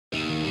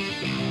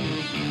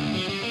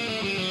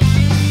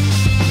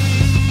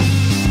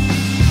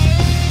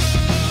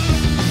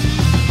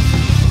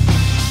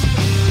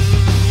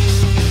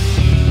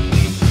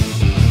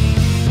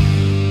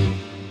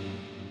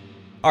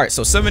Alright,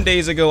 so 7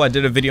 days ago I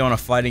did a video on a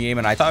fighting game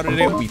and I thought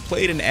today we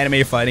played an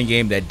anime fighting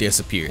game that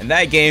disappeared. And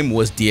that game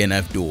was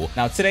DNF Duel.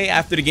 Now today,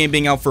 after the game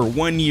being out for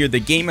 1 year, the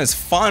game has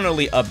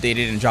finally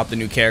updated and dropped a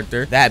new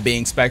character, that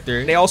being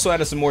Spectre. They also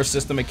added some more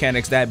system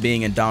mechanics, that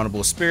being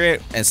Indomitable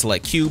Spirit and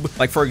Select Cube.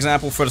 Like for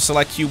example, for the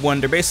Select Cube one,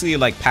 they're basically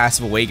like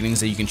passive awakenings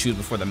that you can choose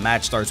before the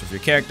match starts with your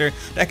character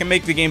that can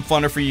make the game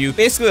funner for you.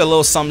 Basically a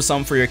little sum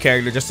for your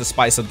character just to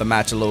spice up the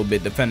match a little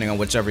bit depending on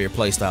whichever your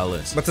playstyle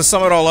is. But to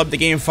sum it all up, the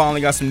game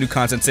finally got some new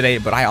content today,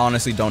 but I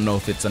honestly don't know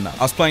if it's enough.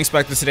 I was playing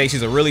Spectre today.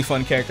 She's a really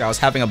fun character. I was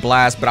having a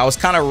blast, but I was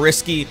kind of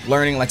risky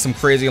learning like some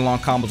crazy long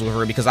combos with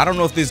her because I don't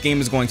know if this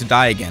game is going to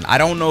die again. I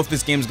don't know if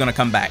this game is going to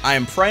come back. I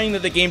am praying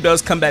that the game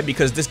does come back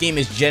because this game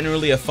is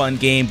generally a fun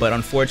game, but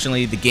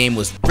unfortunately the game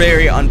was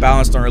very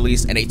unbalanced on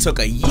release and it took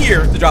a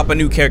year to drop a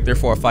new character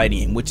for a fighting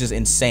game, which is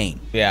insane.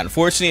 Yeah,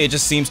 unfortunately it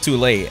just seems too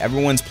late.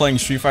 Everyone's playing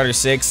Street Fighter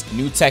 6,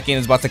 new Tekken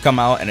is about to come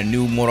out, and a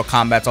new Mortal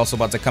Kombat's also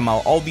about to come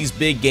out. All these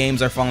big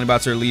games are finally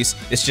about to release.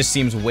 This just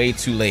seems way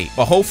too late.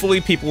 But hopefully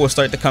people will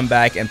start to come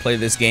back and play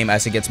this game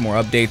as it gets more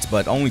updates,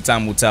 but only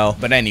time will tell.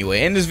 But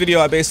anyway, in this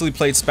video I basically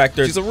played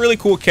Spectre. She's a really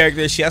cool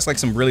character. She has like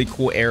some really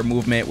cool air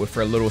movement with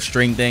her little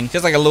string thing. She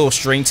has like a little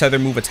string tether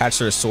move attached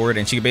to her sword,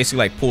 and she can basically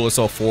like pull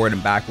herself forward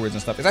and backwards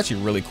and stuff. It's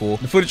actually really cool.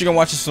 The footage you're gonna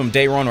watch is some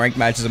day one ranked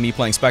matches of me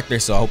playing Spectre,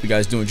 so I hope you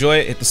guys do enjoy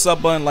it. Hit the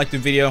sub button, like the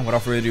video.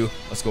 Without further ado,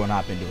 let's go and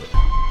hop into it.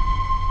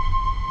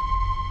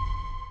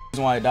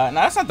 Reason why it died?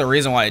 No, that's not the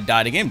reason why it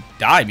died. The game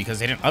died because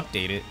they didn't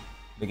update it.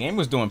 The game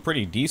was doing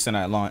pretty decent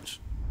at launch.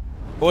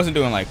 It wasn't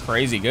doing like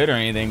crazy good or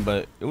anything,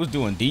 but it was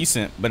doing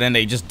decent. But then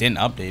they just didn't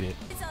update it.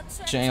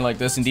 Chain like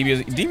this in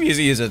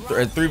DBZ is a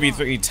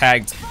 3v3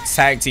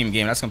 tag team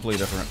game. That's completely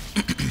different.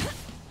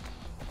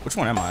 Which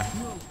one am I?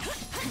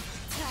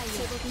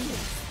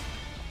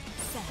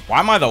 Why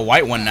am I the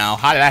white one now?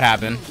 How did that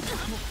happen?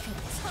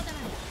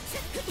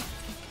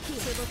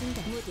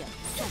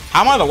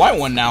 How am I the white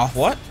one now?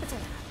 What?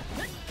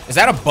 Is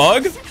that a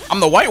bug? I'm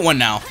the white one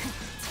now.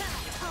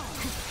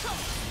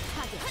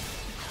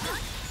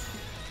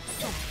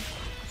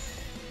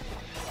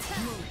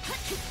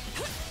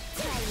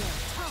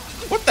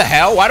 What the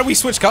hell? Why do we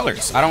switch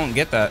colors? I don't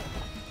get that.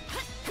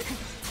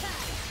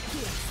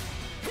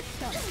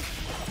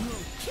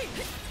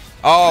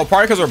 Oh,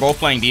 probably because we're both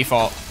playing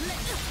default.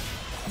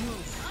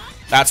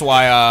 That's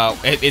why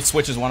it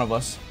switches one of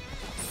us.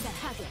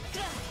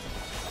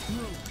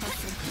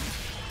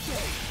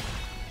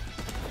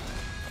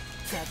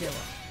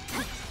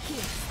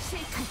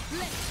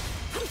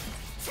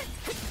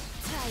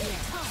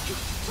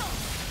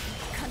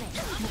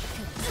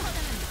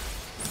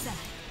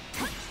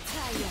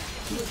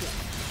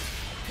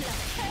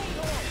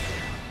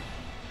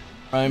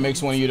 It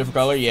makes one of you a different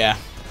color? Yeah.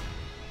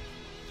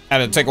 I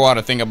had to take a while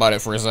to think about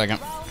it for a second.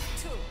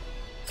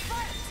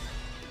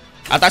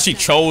 I thought she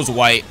chose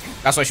white.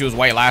 That's why she was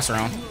white last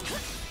round.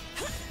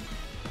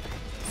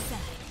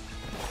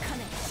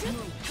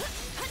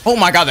 Oh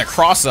my god, that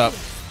cross up.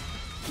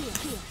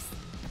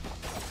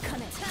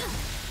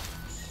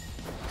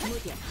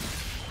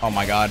 Oh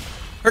my god.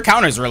 Her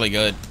counter is really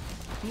good.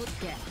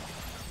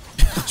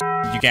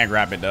 You can't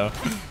grab it though.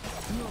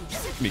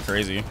 It'd be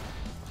crazy.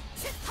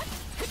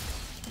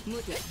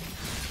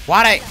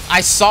 Why'd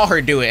I saw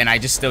her do it and I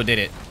just still did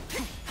it.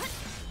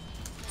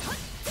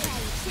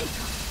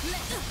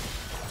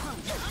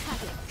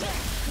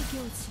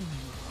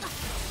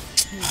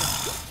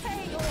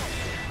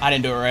 I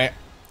didn't do it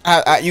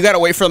right. You gotta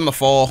wait for them to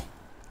fall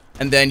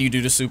and then you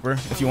do the super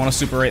if you want a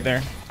super right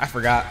there. I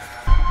forgot.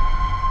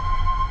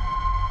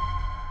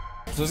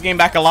 Is this game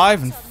back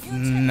alive?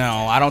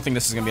 No, I don't think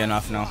this is gonna be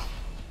enough. No.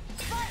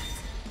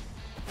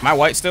 Am I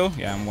white still?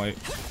 Yeah, I'm white.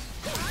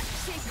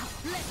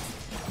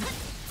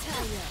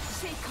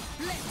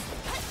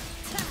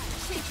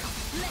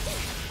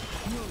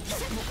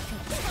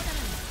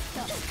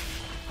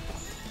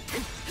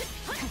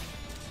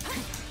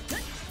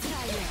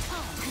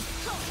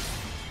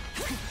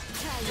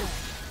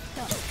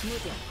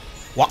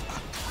 What?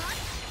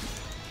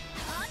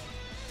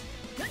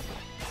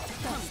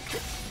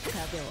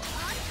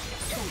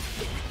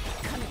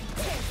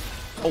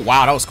 Oh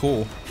wow, that was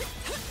cool.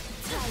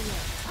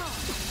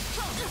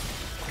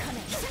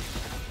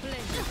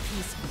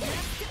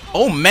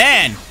 Oh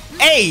man!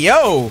 Hey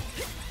yo!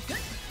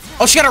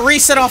 Oh, she gotta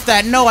reset off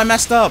that. No, I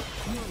messed up.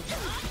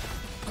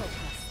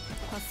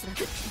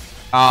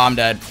 Oh, I'm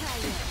dead.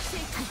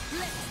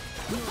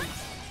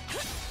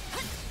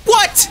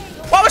 What?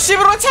 Why was she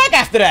able to attack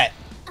after that?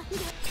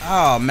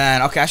 Oh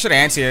man, okay, I should have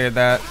anti-aired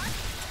that.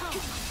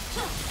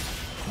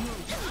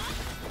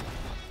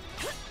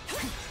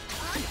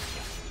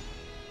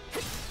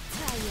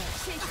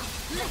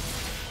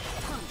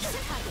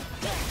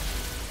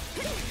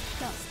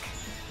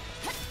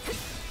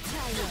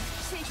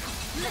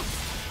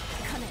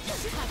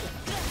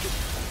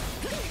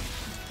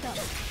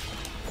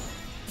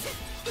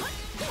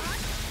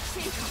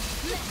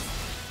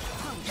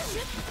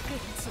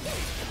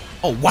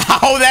 Oh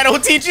wow, that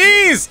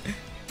OTGs!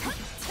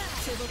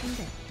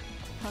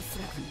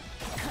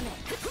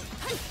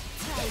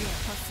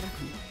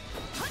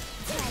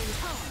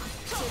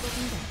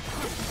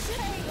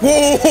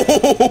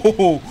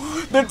 Whoa!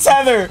 The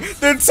tether!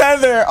 The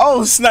tether!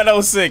 Oh, snap, that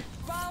was sick.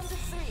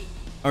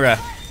 Okay.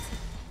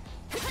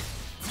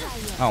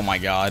 Oh my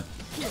god.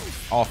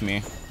 Off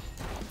me.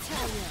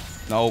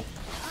 Nope.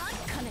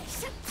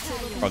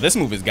 Bro, this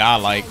move is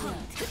godlike.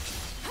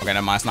 Okay,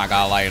 never mind, it's not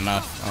godlike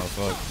enough. Oh,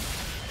 fuck.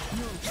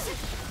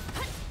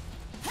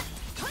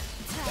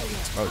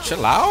 Bro,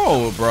 chill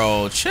out,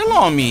 bro. Chill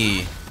on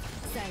me.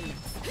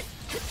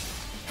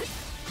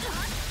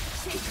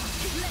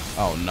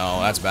 Oh no,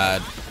 that's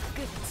bad.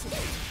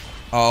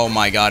 Oh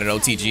my god, it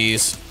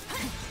OTGs.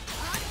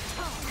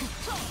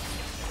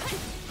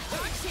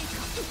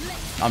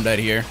 I'm dead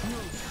here.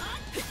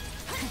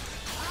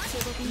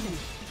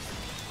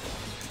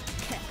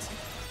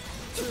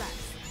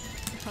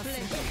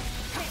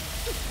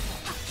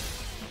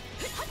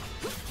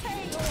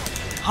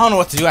 I don't know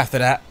what to do after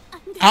that.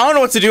 I don't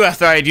know what to do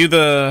after I do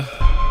the...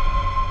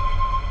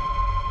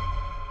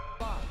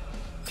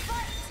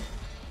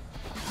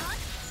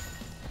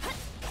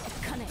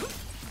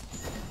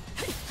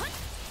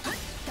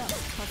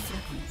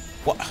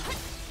 What?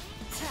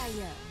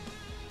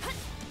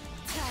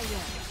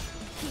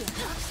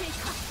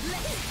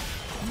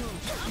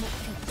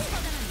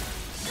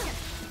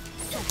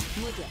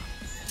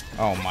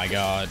 Oh my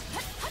god.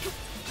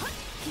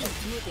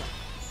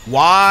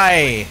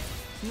 Why?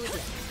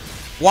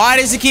 Why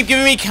does it keep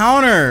giving me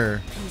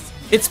counter?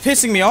 It's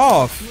pissing me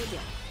off.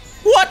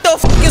 What the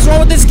fuck is wrong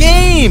with this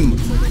game?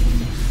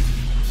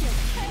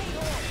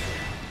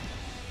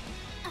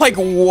 Like,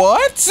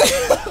 what?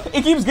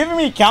 It keeps giving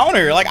me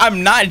counter. Like,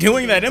 I'm not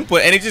doing that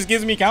input and it just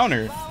gives me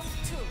counter.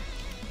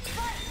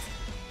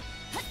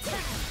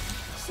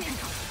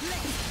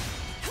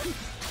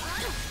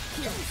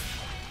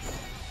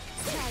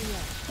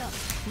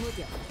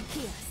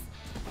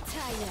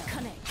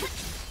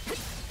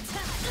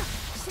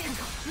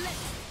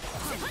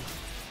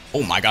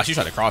 Oh my gosh, you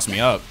tried to cross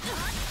me up.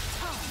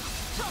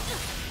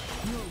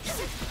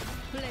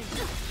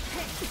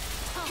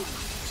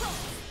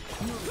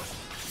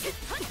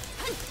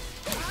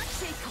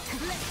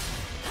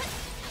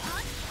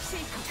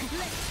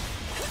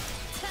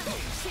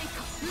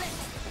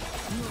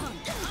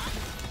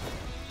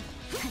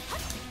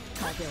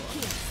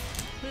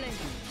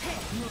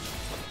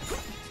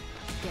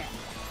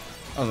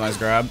 That was a nice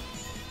grab.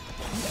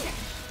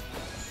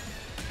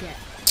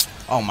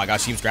 Oh my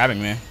gosh, she keeps grabbing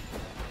me.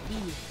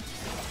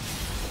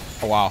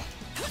 Oh wow.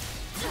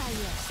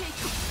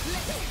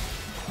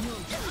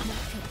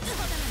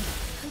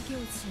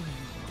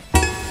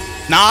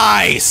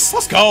 Nice!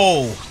 Let's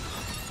go!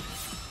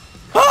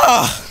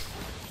 Ah!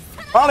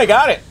 Finally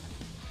got it!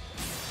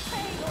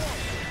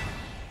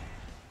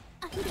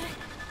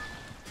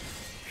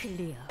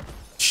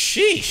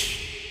 Sheesh!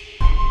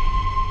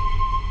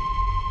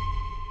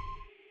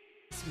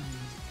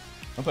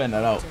 I'm putting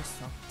that out.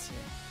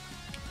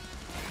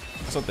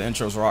 That's what the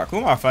intros rock. Who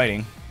am I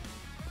fighting?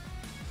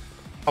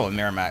 Oh, a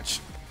mirror match.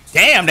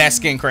 Damn, that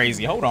skin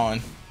crazy. Hold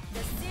on.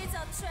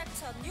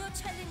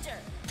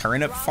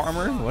 Turnip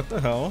farmer? What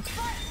the hell?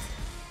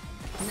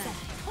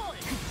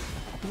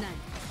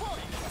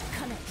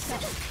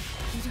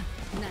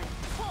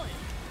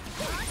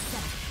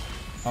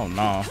 Oh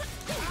no.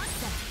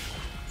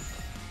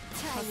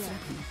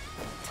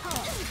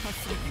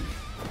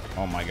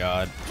 Oh my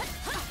god.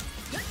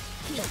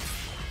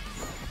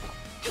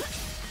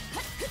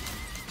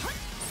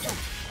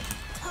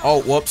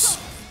 Oh, whoops.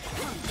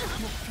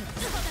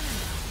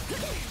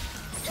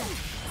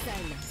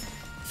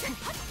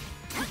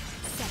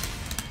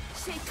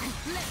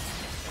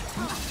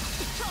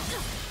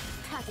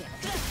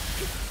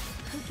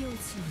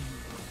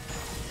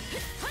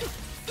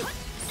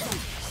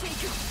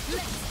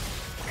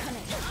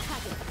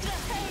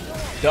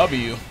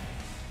 W.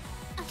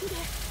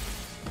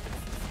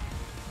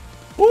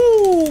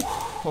 Woo.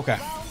 Okay.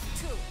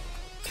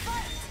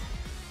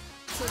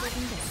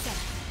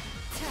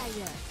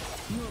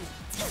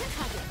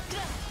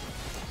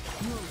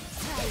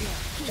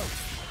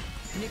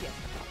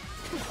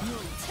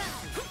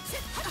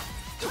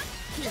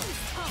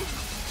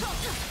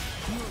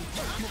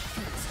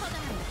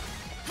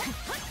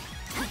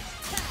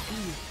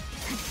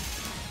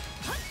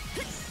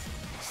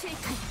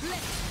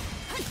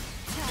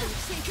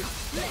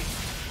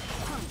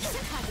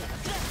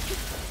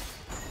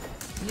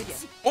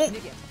 Oh.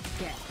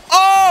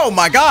 Oh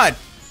my god!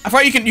 I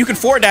thought you can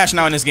forward dash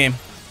now in this game.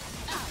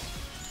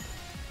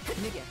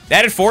 They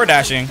added forward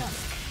dashing.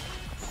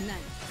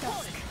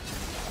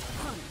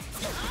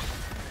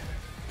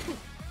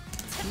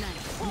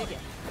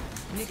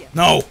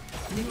 No.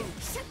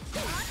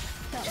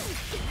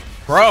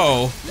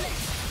 Bro.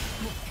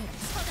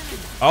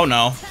 Oh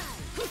no.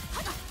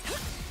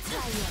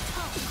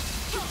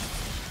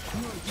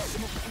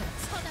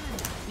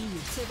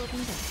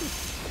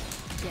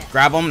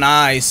 Grab him,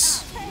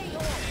 nice.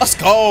 Let's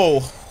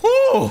go.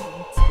 Woo.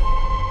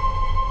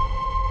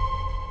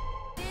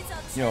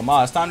 Yo,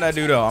 Ma, it's time that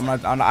dude though.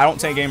 I don't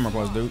take game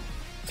requests, dude.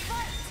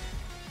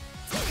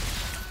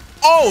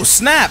 Oh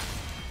snap!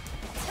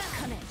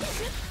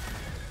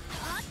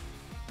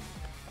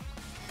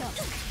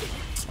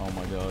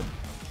 my god.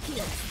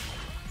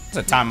 It's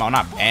a timeout,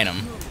 not ban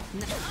him.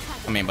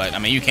 I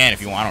mean, you can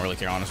if you want. I don't really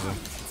care, honestly.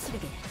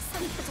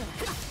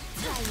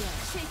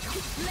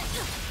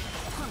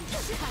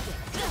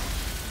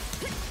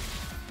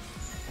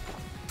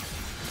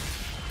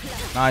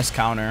 Nice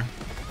counter.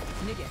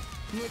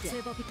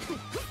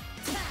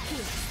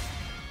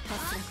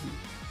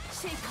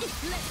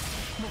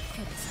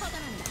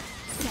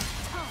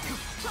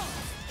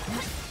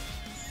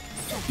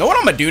 Know what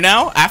I'm gonna do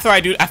now? After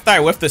I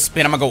whiff the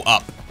spin, I'm gonna go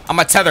up. I'm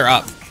gonna tether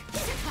up.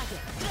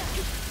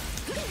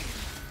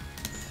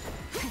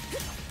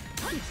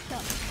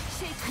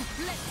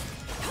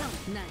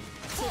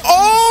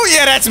 Oh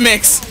yeah, that's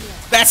mix.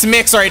 That's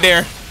mix right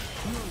there.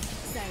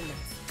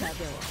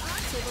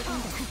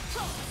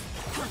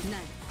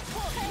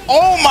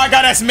 Oh my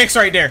god, that's mix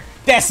right there.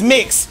 That's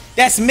mix.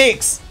 That's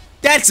mix.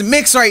 That's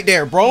mix right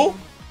there, bro.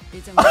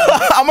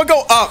 I'm gonna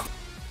go up.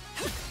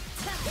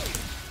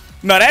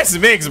 No, that's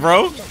mix,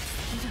 bro.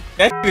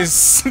 That is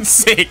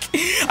sick.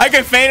 I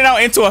can feign it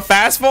out into a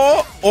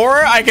fastball,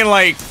 or I can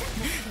like...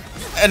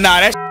 Nah,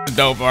 that's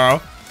dope, bro.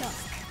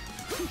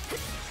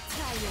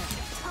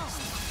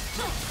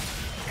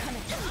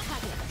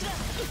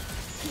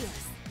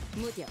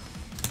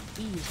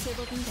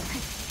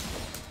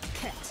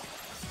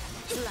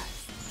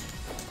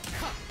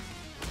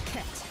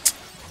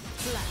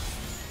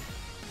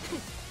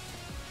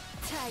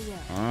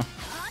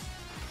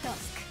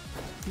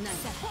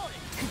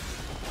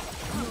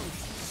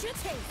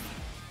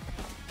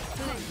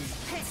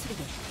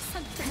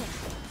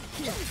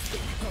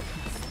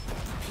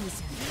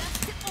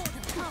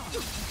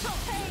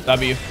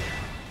 W.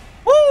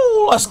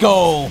 Woo! Let's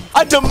go.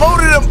 I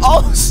demoted him.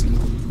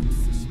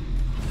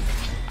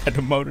 I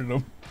demoted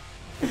him.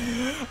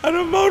 I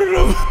demoted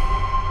him.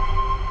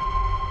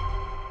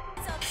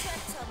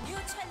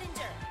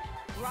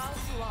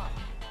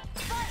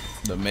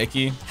 The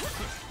Mickey.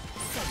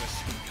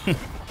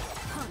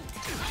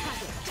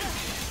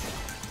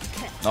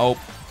 Nope.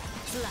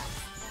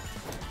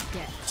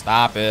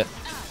 Stop it.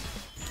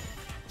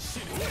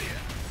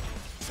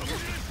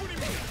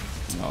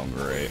 Oh,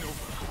 great.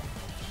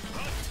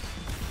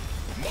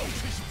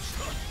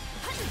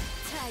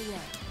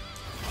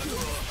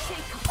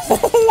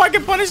 Oh, I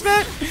can punish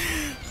that?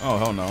 Oh,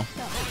 hell no.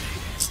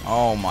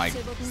 Oh my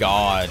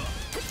god.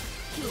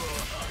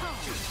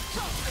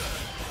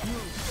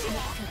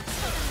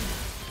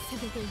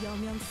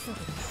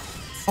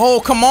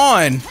 Oh, come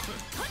on.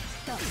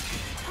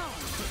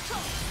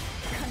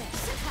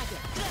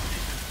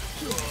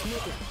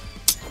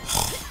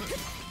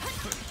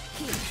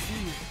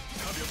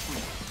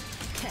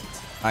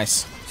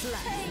 Nice.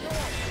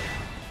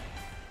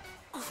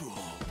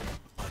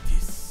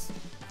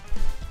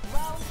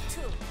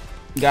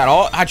 Got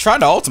all. I tried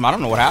to ult him. I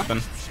don't know what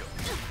happened.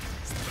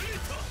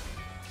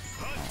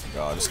 Oh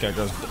god, this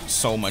character does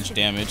so much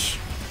damage.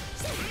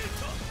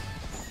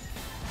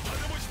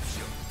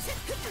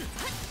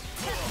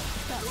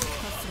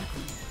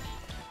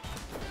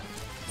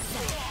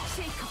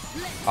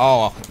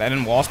 Oh, that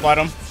didn't wall spot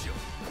him?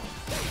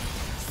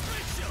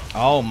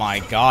 Oh my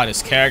god,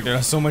 this character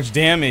does so much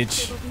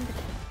damage.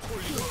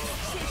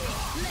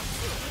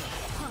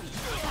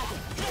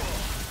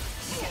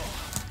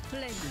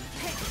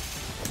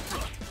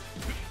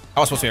 That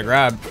was supposed to be a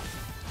grab.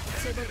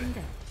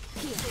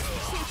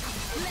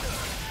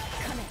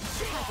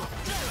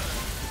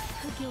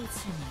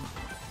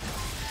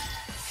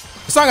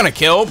 It's not gonna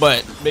kill,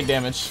 but big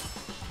damage.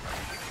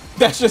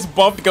 That's just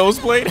buffed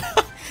Ghostblade.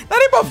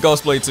 That ain't buffed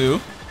Ghostblade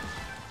too.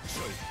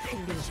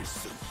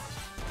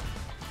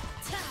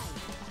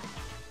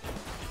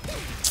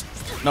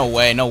 No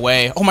way, no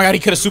way. Oh my god, he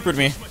could have supered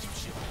me.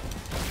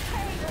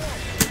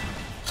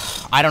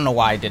 I don't know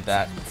why I did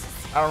that.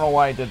 I don't know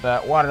why I did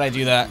that. Why did I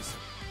do that?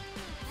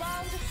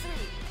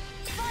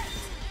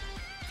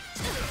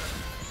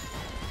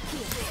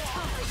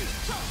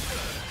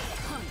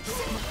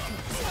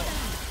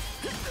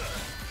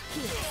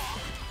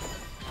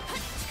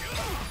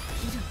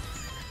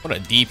 What a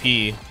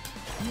DP.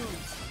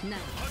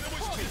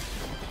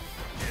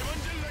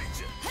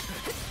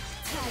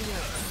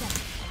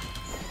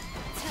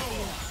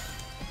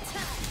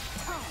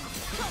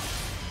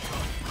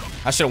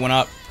 I should have went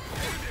up.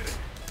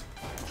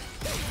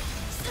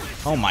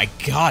 Oh my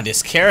god,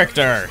 this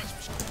character.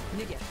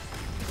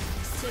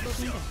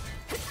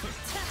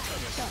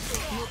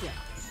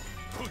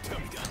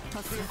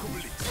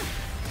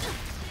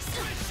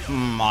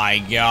 My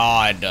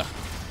god.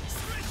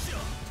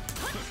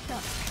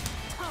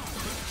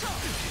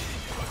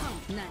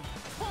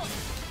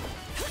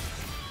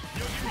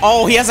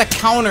 Oh, he has a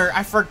counter.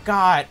 I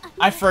forgot.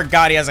 I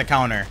forgot he has a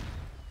counter.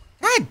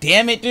 God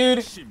damn it,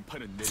 dude.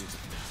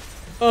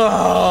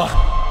 Ugh.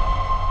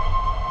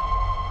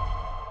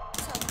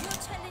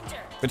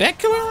 Did that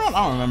kill everyone?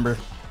 I don't remember.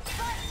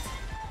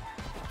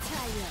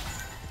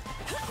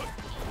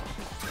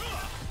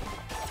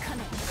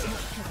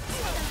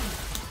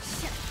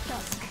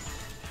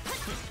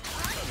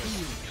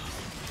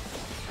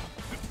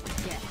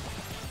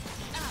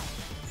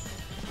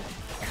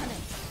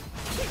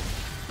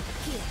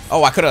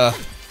 Oh, I could have.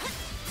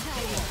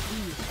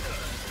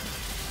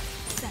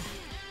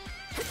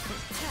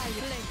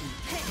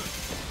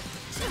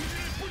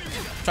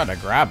 Tried to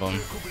grab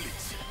him.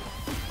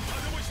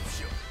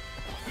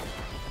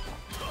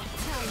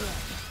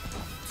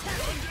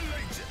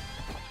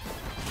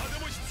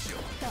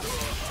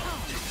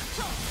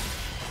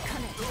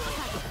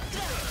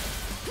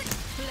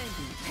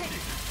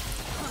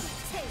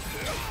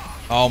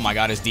 Oh my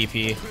god, his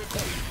DP.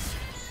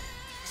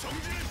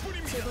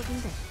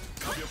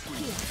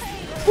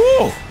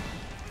 Woo!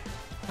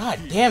 God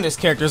damn, this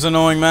character's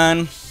annoying,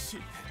 man.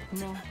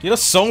 He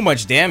does so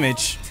much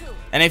damage.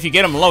 And if you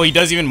get him low, he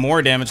does even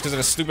more damage because of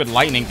the stupid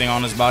lightning thing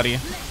on his body.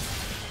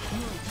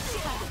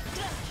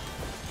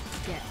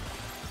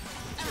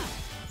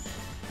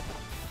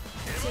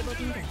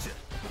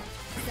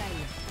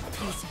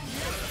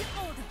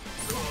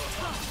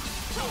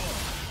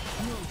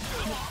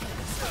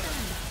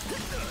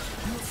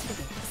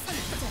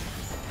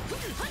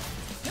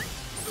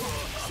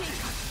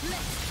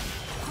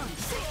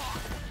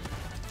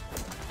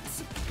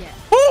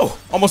 Woo!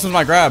 Almost was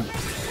my grab.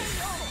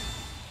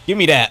 Give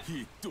me that.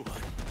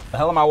 The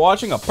hell am I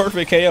watching? A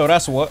perfect KO,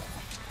 that's what.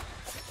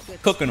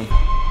 Cooking him.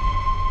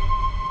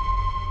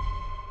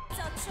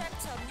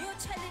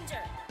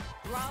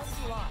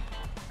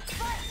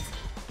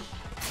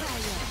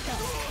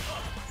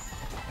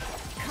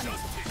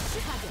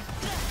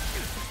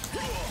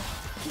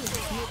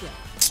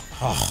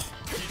 Oh.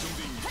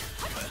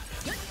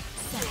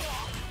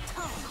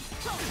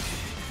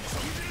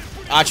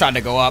 I tried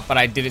to go up, but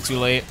I did it too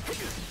late.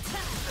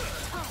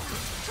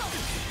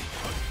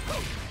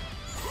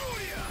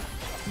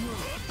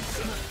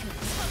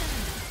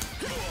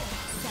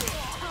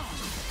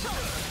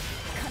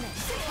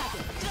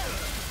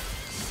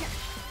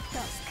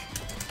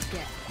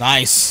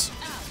 Nice.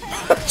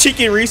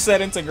 Cheeky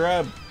reset into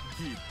grab.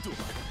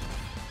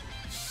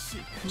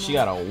 She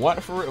got a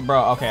what for real?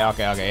 Bro, okay.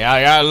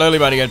 Yeah, literally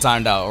about to get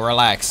timed out.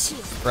 Relax.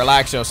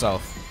 Relax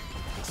yourself.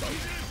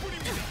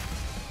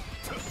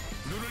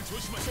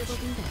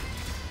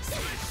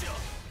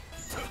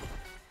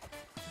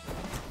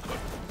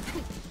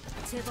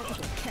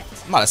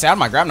 I'm about to say, how did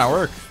my grab not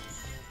work?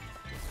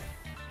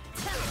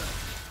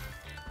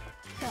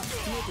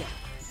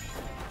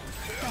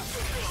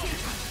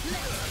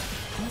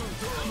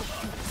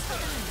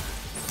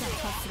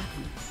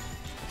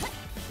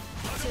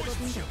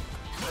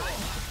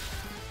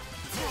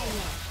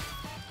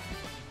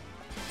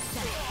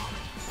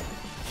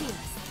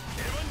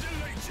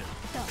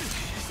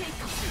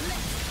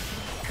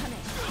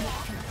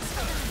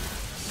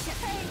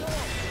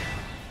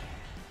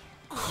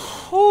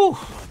 Whew.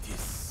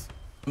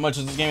 As much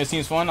as this game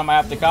seems fun, I might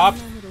have to cop.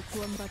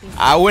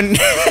 I wouldn't.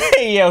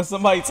 Yo,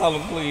 somebody tell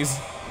him, please.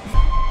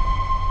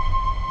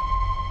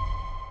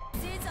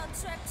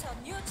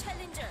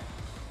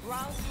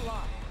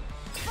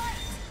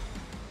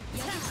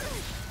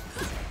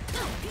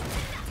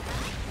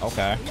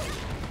 Okay.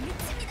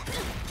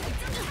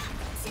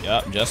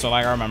 Yep, just so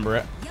like I remember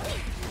it.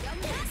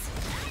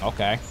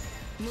 Okay.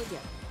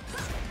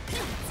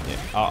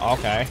 Yeah,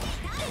 okay.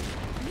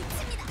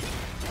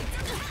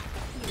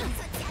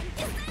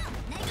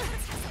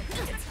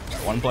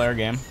 One player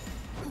game.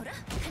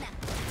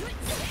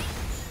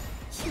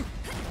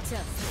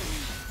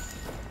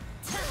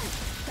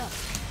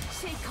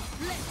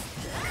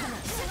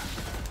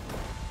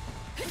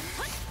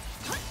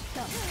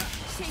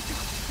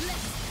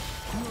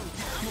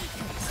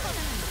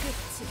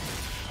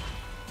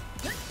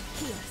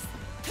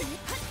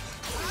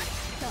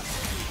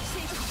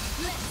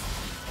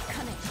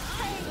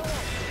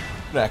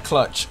 That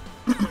clutch.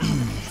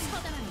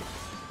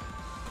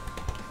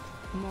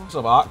 What's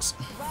up, Ox?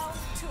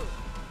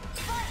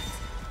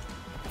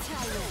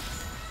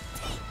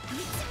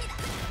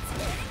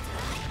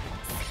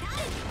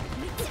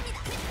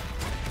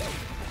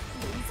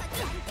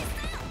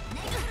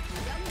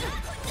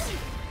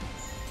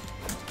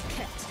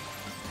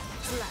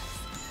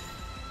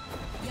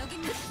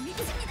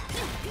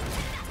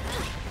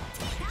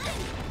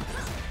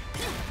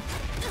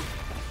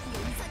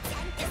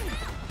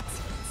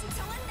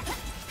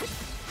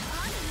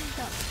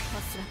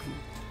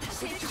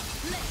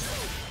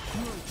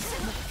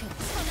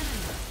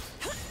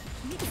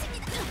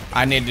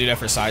 I need to do that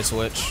for side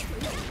switch.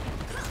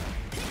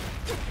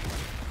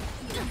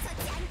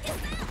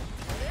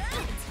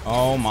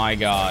 Oh my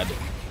god.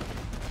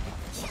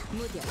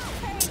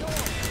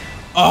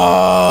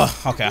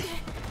 Oh, okay.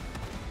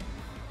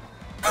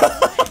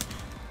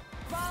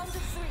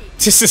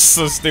 This is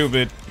so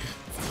stupid.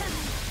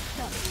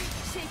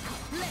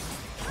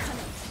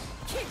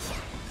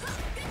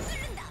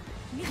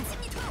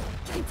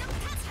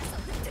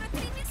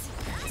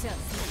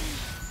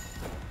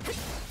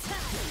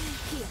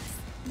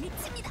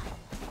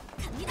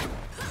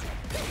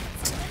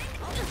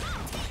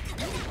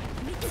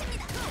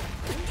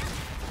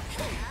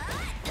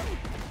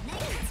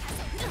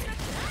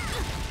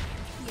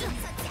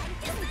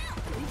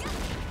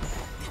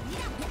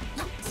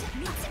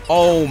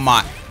 Oh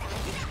my.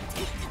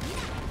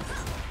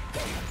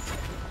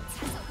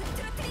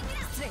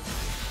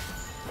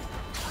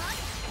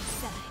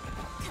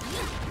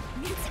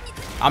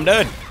 I'm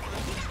dead.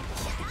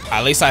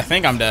 At least I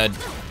think I'm dead.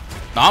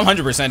 No, I'm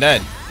 100%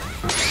 dead.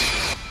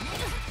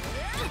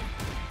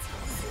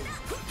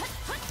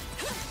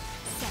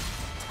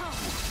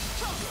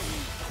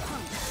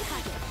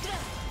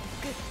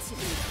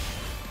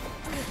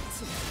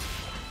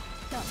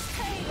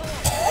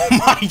 Oh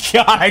my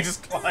god, I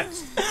just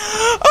clutched.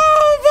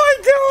 Oh my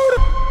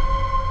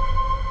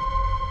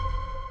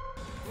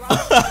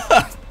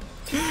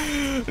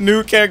god.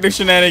 New character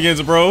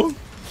shenanigans, bro.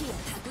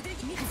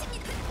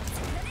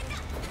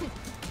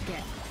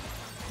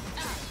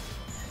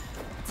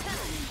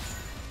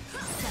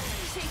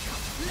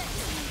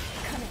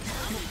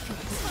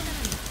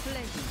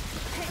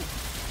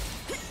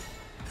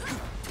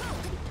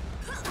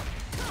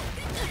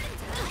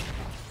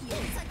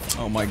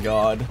 Oh my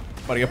god.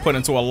 About to get put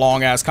into a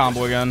long ass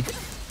combo again.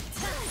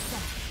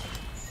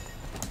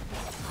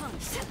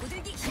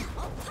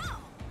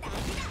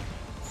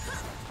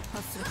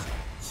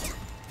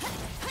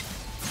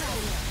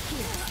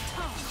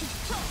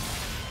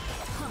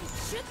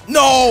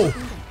 No!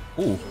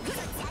 Ooh.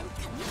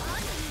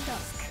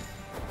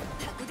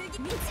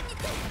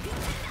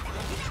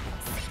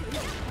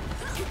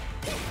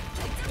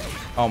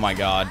 Oh my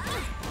god.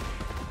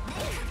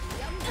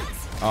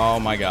 Oh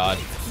my god.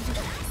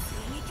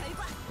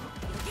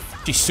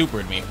 She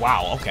supered me.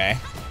 Wow, okay.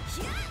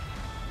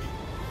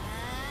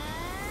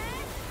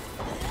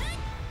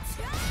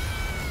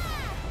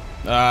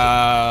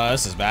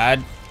 This is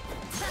bad.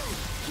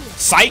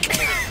 Psych!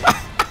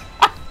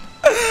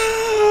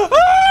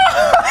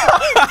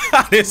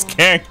 This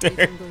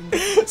character.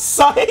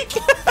 Psych!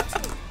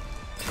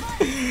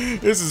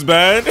 This is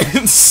bad.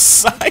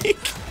 Psych!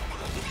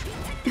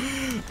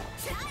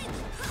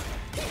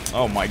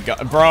 Oh my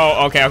god.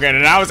 Bro, okay,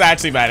 that was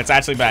actually bad. It's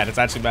actually bad. It's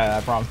actually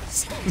bad, I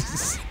promise.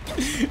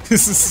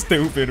 This is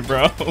stupid,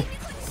 bro.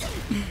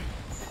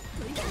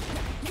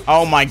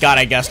 Oh my god,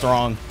 I guessed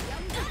wrong.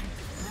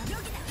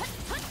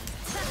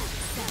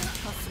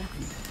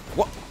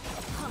 What?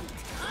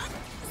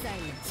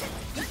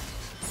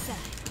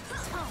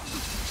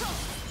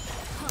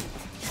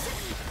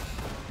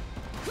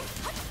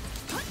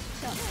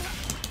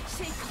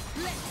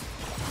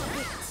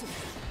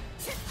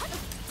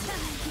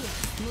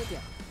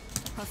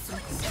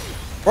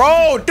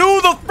 Bro,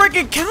 do the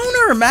freaking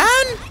counter, man!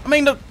 I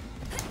mean, the...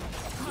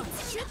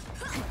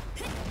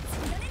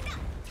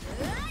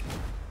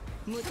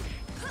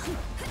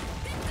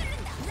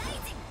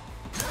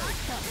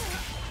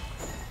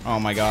 Oh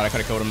my god, I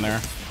could have killed him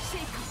there.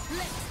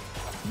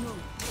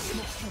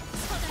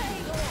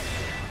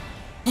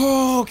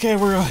 Oh, okay,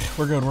 we're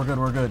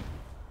good.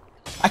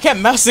 I kept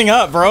messing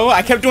up, bro.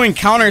 I kept doing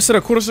counter instead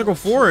of quarter circle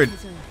forward.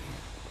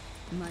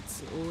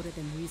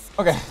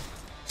 Okay.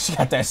 She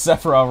got that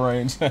Sephiroth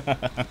range.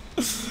 Alright,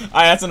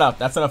 that's enough.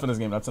 That's enough in this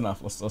game. That's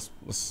enough.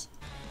 Let's.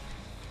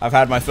 I've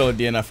had my fill of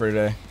DNF for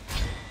today.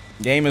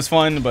 Game is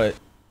fun, but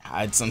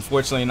it's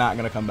unfortunately not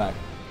gonna come back.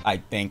 I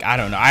think. I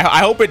don't know. I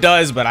hope it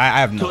does, but I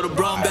have no.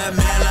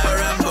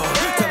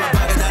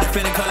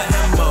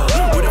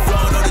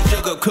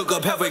 Cook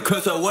up halfway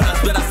crystal when I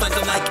spit, I slice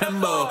them like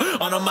Kimbo.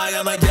 On a mic,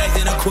 I'm like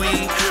Jackson and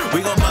Queen.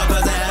 We gon' mob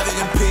cause I have it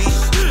in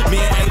peace. Me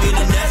and AB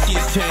the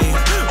nastiest team.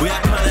 We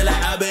are calling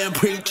like I've been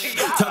preach.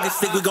 Talking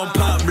sick, we gon'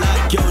 pop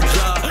like your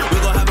jaw.